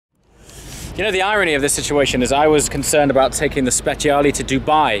You know, the irony of this situation is I was concerned about taking the Speciale to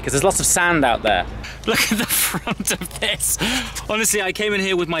Dubai because there's lots of sand out there. Look at the front of this. Honestly, I came in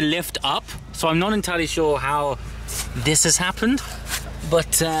here with my lift up, so I'm not entirely sure how this has happened.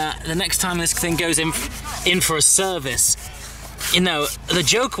 But the next time this thing goes in for a service, you know, the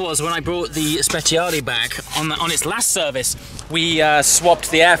joke was when I brought the Speciale back on its last service, we swapped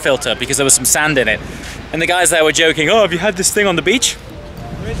the air filter because there was some sand in it. And the guys there were joking, oh, have you had this thing on the beach?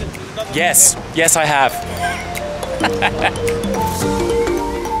 Yes, yes I have.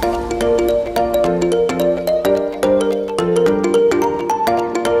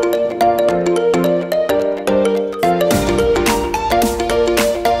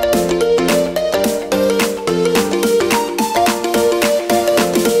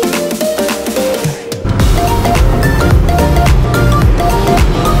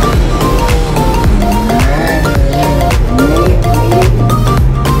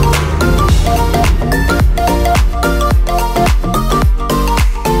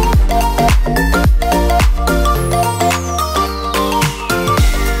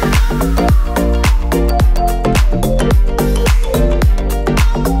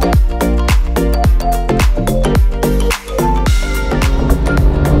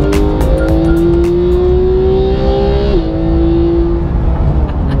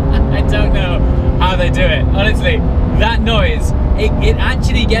 It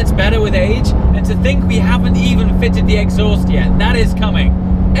actually gets better with age, and to think we haven't even fitted the exhaust yet, that is coming.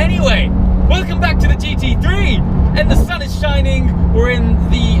 Anyway, welcome back to the GT3, and the sun is shining. We're in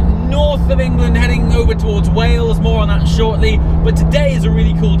the north of England heading over towards Wales, more on that shortly, but today is a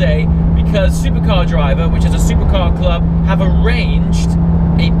really cool day because Supercar Driver, which is a supercar club, have arranged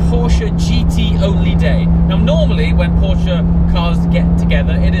a Porsche GT only day. Now normally when Porsche cars get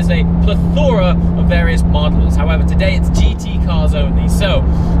together, it is a plethora of various models. However, today it's GT cars only. So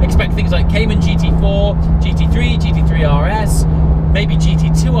expect things like Cayman GT4, GT3, GT3 RS, maybe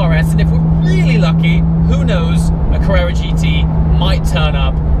GT2 RS, and if we're really lucky, who knows, a Carrera GT might turn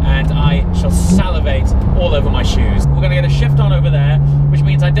up and I shall salivate all over my shoes. We're gonna get a shift on over there, which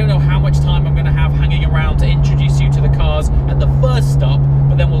means I don't know how much time I'm gonna have hanging around to introduce you to the cars at the first stop,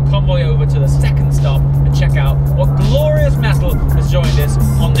 but then we'll convoy over to the second stop and check out what glorious metal has joined us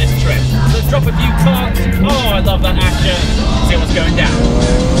on this trip. Let's drop a few carts. Oh, I love that action. See what's going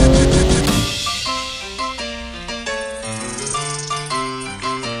down.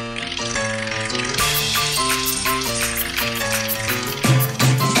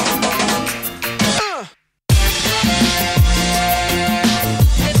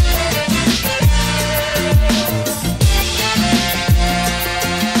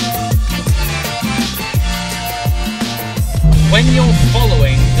 When you're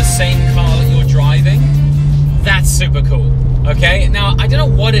following the same car that you're driving, that's super cool, okay? Now, I don't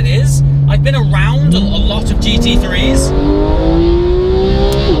know what it is. I've been around a lot of GT3s.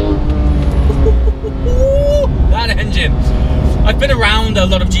 That engine. I've been around a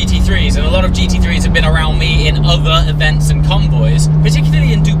lot of GT3s, and a lot of GT3s have been around me in other events and convoys,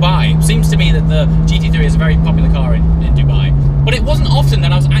 particularly in Dubai. It seems to me that the GT3 is a very popular car in Dubai. But it wasn't often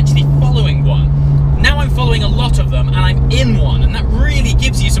that I was actually following one. Now I'm following a lot of them and I'm in one, and that really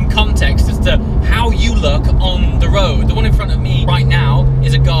gives you some context as to how you look on the road. The one in front of me right now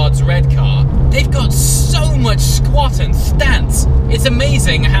is a Guards red car. They've got so much squat and stance. It's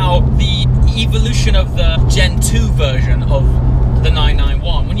amazing how the evolution of the Gen 2 version of the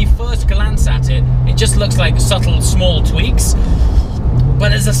 991, when you first glance at it, it just looks like subtle small tweaks.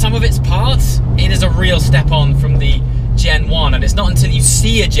 But as a sum of its parts, it is a real step on from the Gen 1, and it's not until you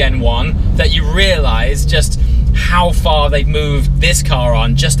see a Gen 1 that you realise just how far they've moved this car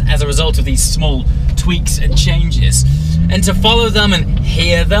on just as a result of these small tweaks and changes. And to follow them and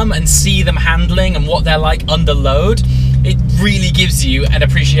hear them and see them handling and what they're like under load, it really gives you an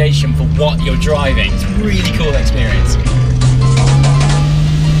appreciation for what you're driving. It's a really cool experience.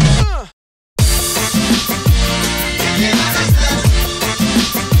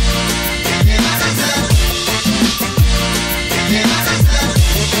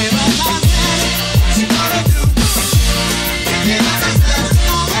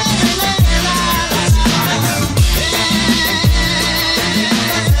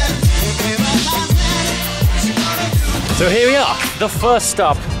 So here we are, the first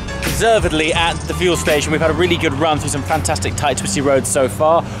stop, deservedly, at the fuel station. We've had a really good run through some fantastic tight twisty roads so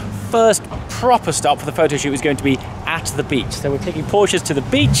far. First proper stop for the photo shoot is going to be at the beach. So we're taking Porsches to the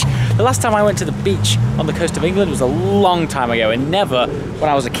beach. The last time I went to the beach on the coast of England was a long time ago, and never when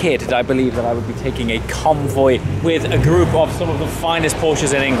I was a kid did I believe that I would be taking a convoy with a group of some of the finest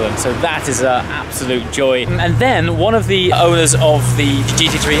Porsches in England. So that is an absolute joy. And then one of the owners of the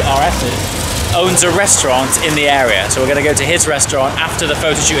GT3 RSs owns a restaurant in the area, so we're going to go to his restaurant after the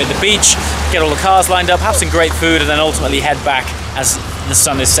photo shoot at the beach, get all the cars lined up, have some great food, and then ultimately head back as the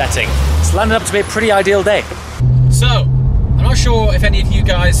sun is setting. It's landed up to be a pretty ideal day. So, I'm not sure if any of you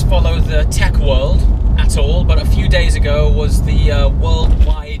guys follow the tech world at all, but a few days ago was the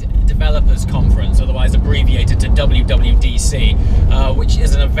Worldwide Developers Conference, otherwise abbreviated to WWDC, which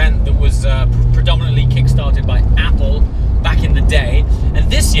is an event that was predominantly kickstarted by Apple back in the day. And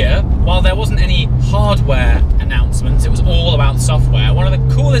this year, while there wasn't any hardware announcements, it was all about software. One of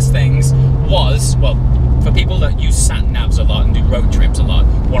the coolest things was, well, for people that use sat-navs a lot and do road trips a lot,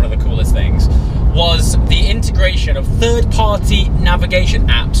 one of the coolest things was the integration of third-party navigation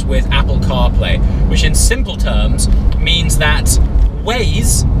apps with Apple CarPlay, which in simple terms means that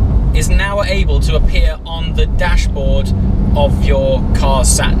Waze is now able to appear on the dashboard of your car's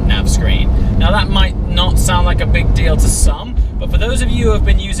sat-nav screen. Now that might not sound like a big deal to some, but for those of you who have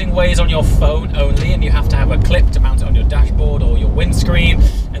been using Waze on your phone only, and you have to have a clip to mount it on your dashboard or your windscreen,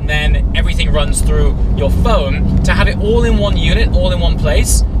 and then everything runs through your phone, to have it all in one unit, all in one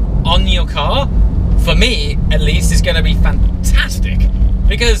place, on your car, for me at least, is going to be fantastic.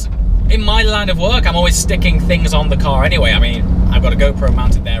 Because in my line of work, I'm always sticking things on the car anyway. I mean, I've got a GoPro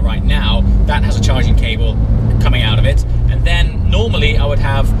mounted there right now. That has a charging cable coming out of it. And then normally I would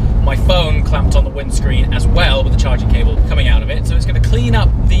have my phone clamped on the windscreen as well with the charging cable coming out of it. So it's going to clean up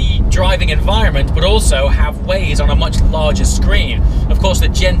the driving environment, but also have Waze on a much larger screen. Of course, the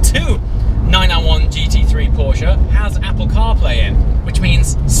Gen 2 991 GT3 Porsche has Apple CarPlay in, which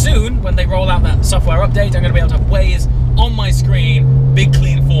means soon, when they roll out that software update, I'm going to be able to have Waze on my screen, big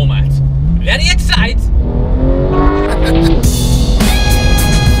clean format. Very excited!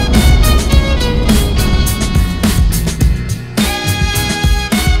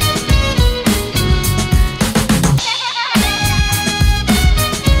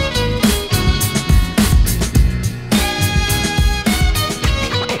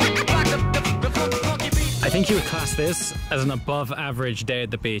 I think you would class this as an above average day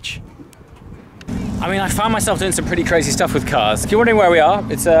at the beach. I mean, I found myself doing some pretty crazy stuff with cars. If you're wondering where we are,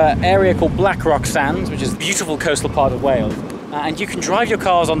 it's an area called Blackrock Sands, which is a beautiful coastal part of Wales. And you can drive your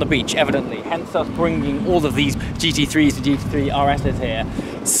cars on the beach, evidently, hence us bringing all of these GT3s to GT3 RSs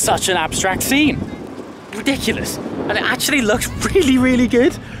here. Such an abstract scene. Ridiculous. And it actually looks really, really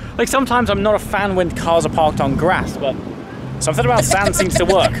good. Like, sometimes I'm not a fan when cars are parked on grass, but something about sand seems to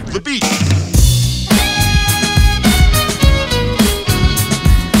work. The beach.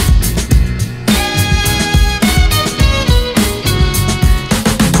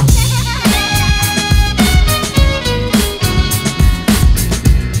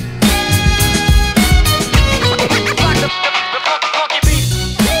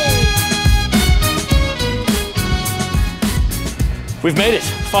 We've made it.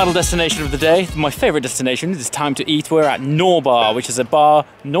 Final destination of the day. My favourite destination. It's time to eat. We're at Norbar, which is a bar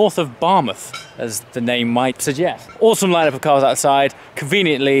north of Barmouth, as the name might suggest. Awesome lineup of cars outside.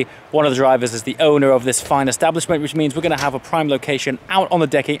 Conveniently, one of the drivers is the owner of this fine establishment, which means we're going to have a prime location out on the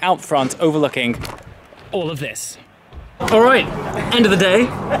decking, out front, overlooking all of this. All right, end of the day.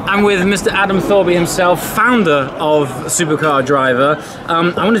 I'm with Mr. Adam Thorby himself, founder of Supercar Driver.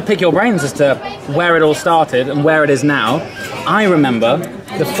 I wanted to pick your brains as to where it all started and where it is now. I remember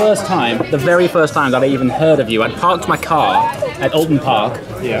the very first time that I even heard of you. I'd parked my car at Alton Park,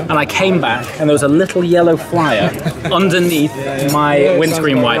 and I came back and there was a little yellow flyer underneath my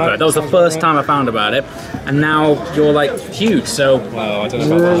windscreen wiper. That was the first time I found about it, and now you're like huge. So, well, I don't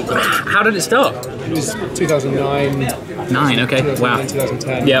know about that. How did it start? It was 2009. 9, okay, 2009, wow.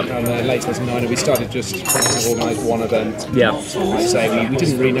 2010, Yep. and late 2009, and we started just trying to organise one event. Yeah. Like I say, we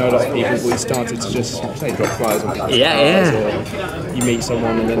didn't really know a lot of people, but we started to just say drop flyers on people's Yeah, cars, or you meet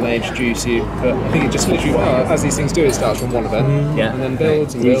someone and then they introduce you. But I think it just literally, as these things do, it starts from one event, and then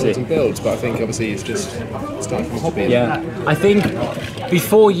builds and builds and builds. But I think obviously it's just starting from a hobby. Yeah, I think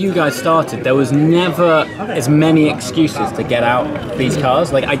before you guys started, there was never as many excuses to get out these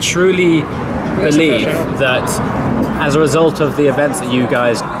cars. Like, I truly believe that as a result of the events that you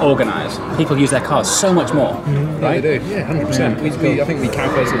guys organise, people use their cars so much more, right? They do, yeah, 100%. I think we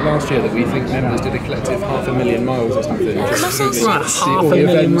calculated last year that we think members did a collective 500,000 miles or something. All the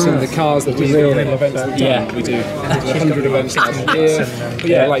events and the cars that we do, the events we've done. We do 100 events last year. But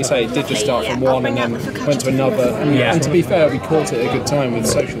yeah, like you say, it did just start from one and then went to another. And to be fair, we caught it a good time with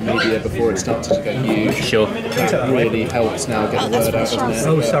social media before it started to go huge. Sure. That really helps now get the word out, doesn't it?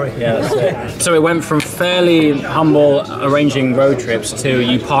 Oh, sorry. Yeah, that's it. So it went from fairly humble arranging road trips to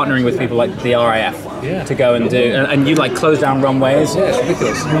you partnering with people like the RAF to go and do, and you like close down runways. Yeah, it's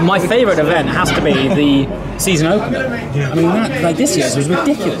ridiculous. My favourite event has to be the season opener. I mean, like this year's was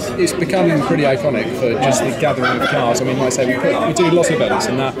ridiculous. It's become pretty iconic for just the gathering of cars. I mean, like I say, we do lots of events,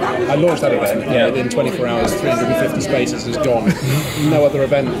 and that I launched that event, and within 24 hours, 350 spaces has gone. No other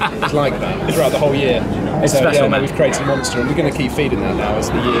event is like that throughout the whole year. It's special, man. We've created a monster, and we're going to keep feeding that now as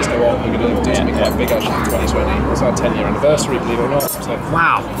the years go on. We're going to do something quite big actually in 2020. It's our 10-year anniversary, believe it or not. So,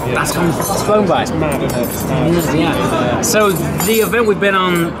 wow, that's flown by. It's mad, isn't it? It's mad. Yeah. So the event we've been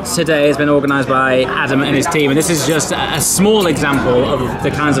on today has been organised by Adam and his team, and this is just a small example of the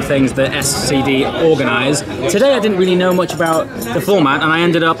kinds of things that SCD organise. Today I didn't really know much about the format, and I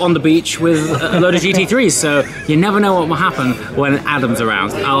ended up on the beach with a load of GT3s, so you never know what will happen when Adam's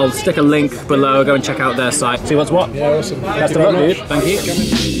around. I'll stick a link below, go and check out their site, see what's what. Yeah, awesome. Best of luck, dude. Thank you.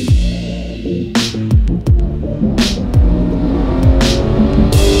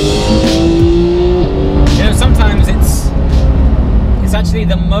 Sometimes it's actually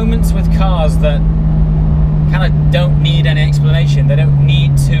the moments with cars that kind of don't need any explanation. They don't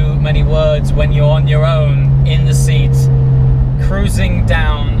need too many words when you're on your own in the seat, cruising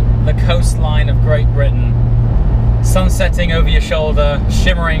down the coastline of Great Britain, sun setting over your shoulder,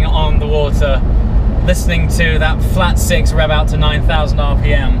 shimmering on the water, listening to that flat 6 rev out to 9,000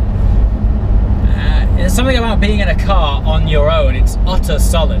 RPM. There's something about being in a car on your own. It's utter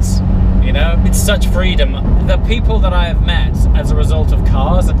solace. You know, it's such freedom. The people that I have met as a result of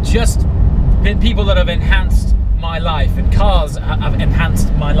cars have just been people that have enhanced my life, and cars have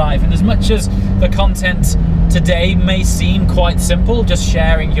enhanced my life. And as much as the content today may seem quite simple, just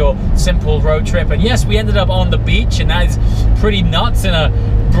sharing your simple road trip, and yes, we ended up on the beach, and that is pretty nuts in a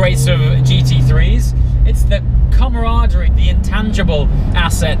brace of GT3s. It's the camaraderie, the intangible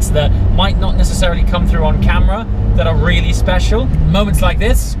assets that might not necessarily come through on camera that are really special. Moments like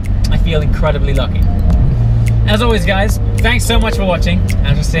this, I feel incredibly lucky. As always, guys, thanks so much for watching, and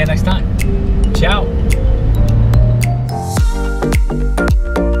I'll see you next time. Ciao.